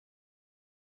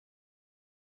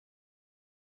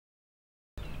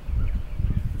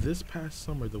This past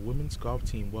summer, the women's golf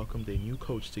team welcomed a new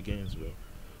coach to Gainesville.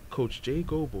 Coach Jay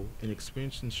Goble, an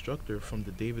experienced instructor from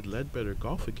the David Ledbetter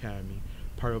Golf Academy,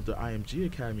 part of the IMG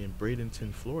Academy in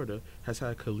Bradenton, Florida, has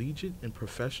had collegiate and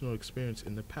professional experience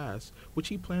in the past, which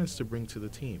he plans to bring to the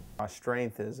team. My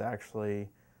strength is actually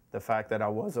the fact that I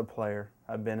was a player.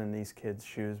 I've been in these kids'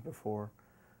 shoes before.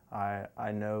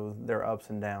 I know their ups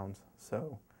and downs.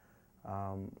 So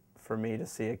for me to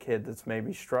see a kid that's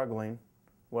maybe struggling,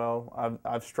 well,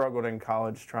 I've struggled in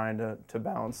college trying to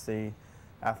balance the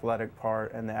athletic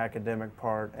part and the academic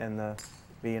part and the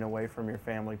being away from your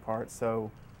family part.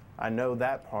 So I know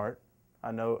that part.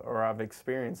 I know, or I've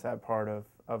experienced that part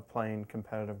of playing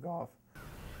competitive golf.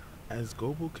 As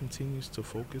Goble continues to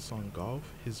focus on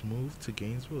golf, his move to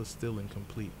Gainesville is still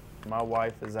incomplete. My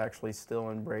wife is actually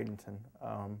still in Bradenton.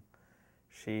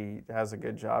 She has a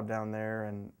good job down there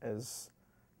and is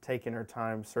taking her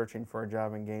time searching for a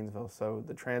job in Gainesville. So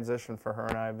the transition for her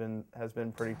and I has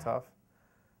been pretty tough.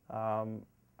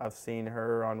 I've seen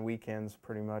her on weekends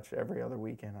pretty much every other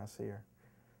weekend I see her.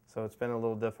 So it's been a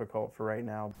little difficult for right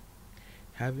now.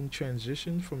 Having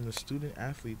transitioned from the student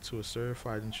athlete to a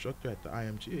certified instructor at the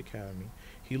IMG Academy,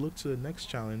 he looked to the next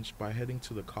challenge by heading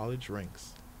to the college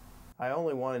ranks. I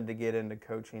only wanted to get into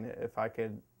coaching if I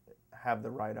could have the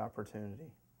right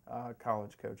opportunity,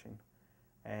 college coaching.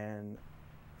 And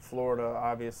Florida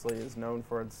obviously is known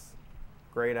for its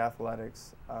great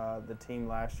athletics. The team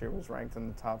last year was ranked in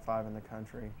the top 5 in the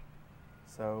country.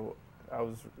 So I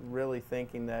was really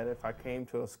thinking that if I came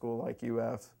to a school like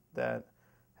UF that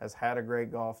has had a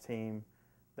great golf team,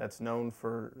 that's known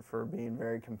for being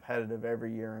very competitive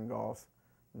every year in golf,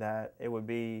 that it would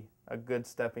be a good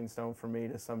stepping stone for me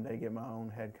to someday get my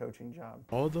own head coaching job.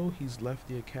 Although he's left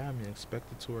the academy and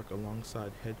expected to work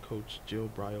alongside head coach Jill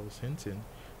Bryles-Hinton,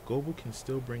 Goble can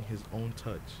still bring his own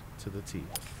touch to the tee.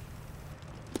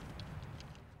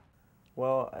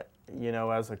 Well, you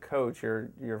know, as a coach, you're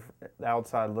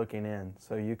outside looking in,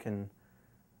 so you can,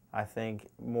 I think,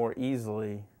 more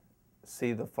easily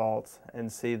see the faults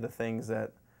and see the things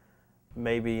that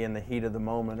maybe in the heat of the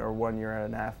moment or when you're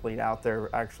an athlete out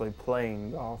there actually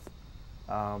playing golf,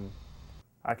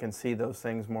 I can see those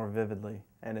things more vividly,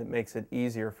 and it makes it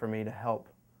easier for me to help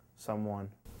someone.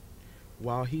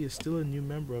 While he is still a new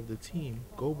member of the team,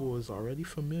 Goble is already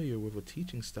familiar with a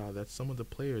teaching style that some of the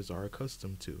players are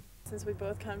accustomed to. Since we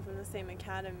both come from the same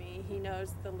academy, he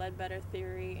knows the Ledbetter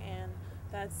theory, and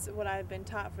that's what I've been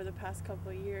taught for the past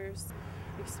couple of years.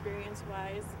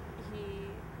 Experience-wise, he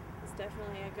is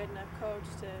definitely a good enough coach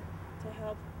to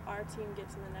help our team get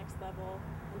to the next level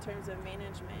in terms of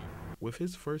management. With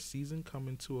his first season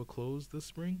coming to a close this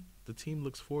spring, the team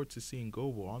looks forward to seeing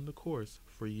Goble on the course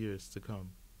for years to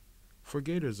come. For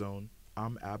Gator Zone,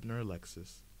 I'm Abner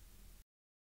Alexis.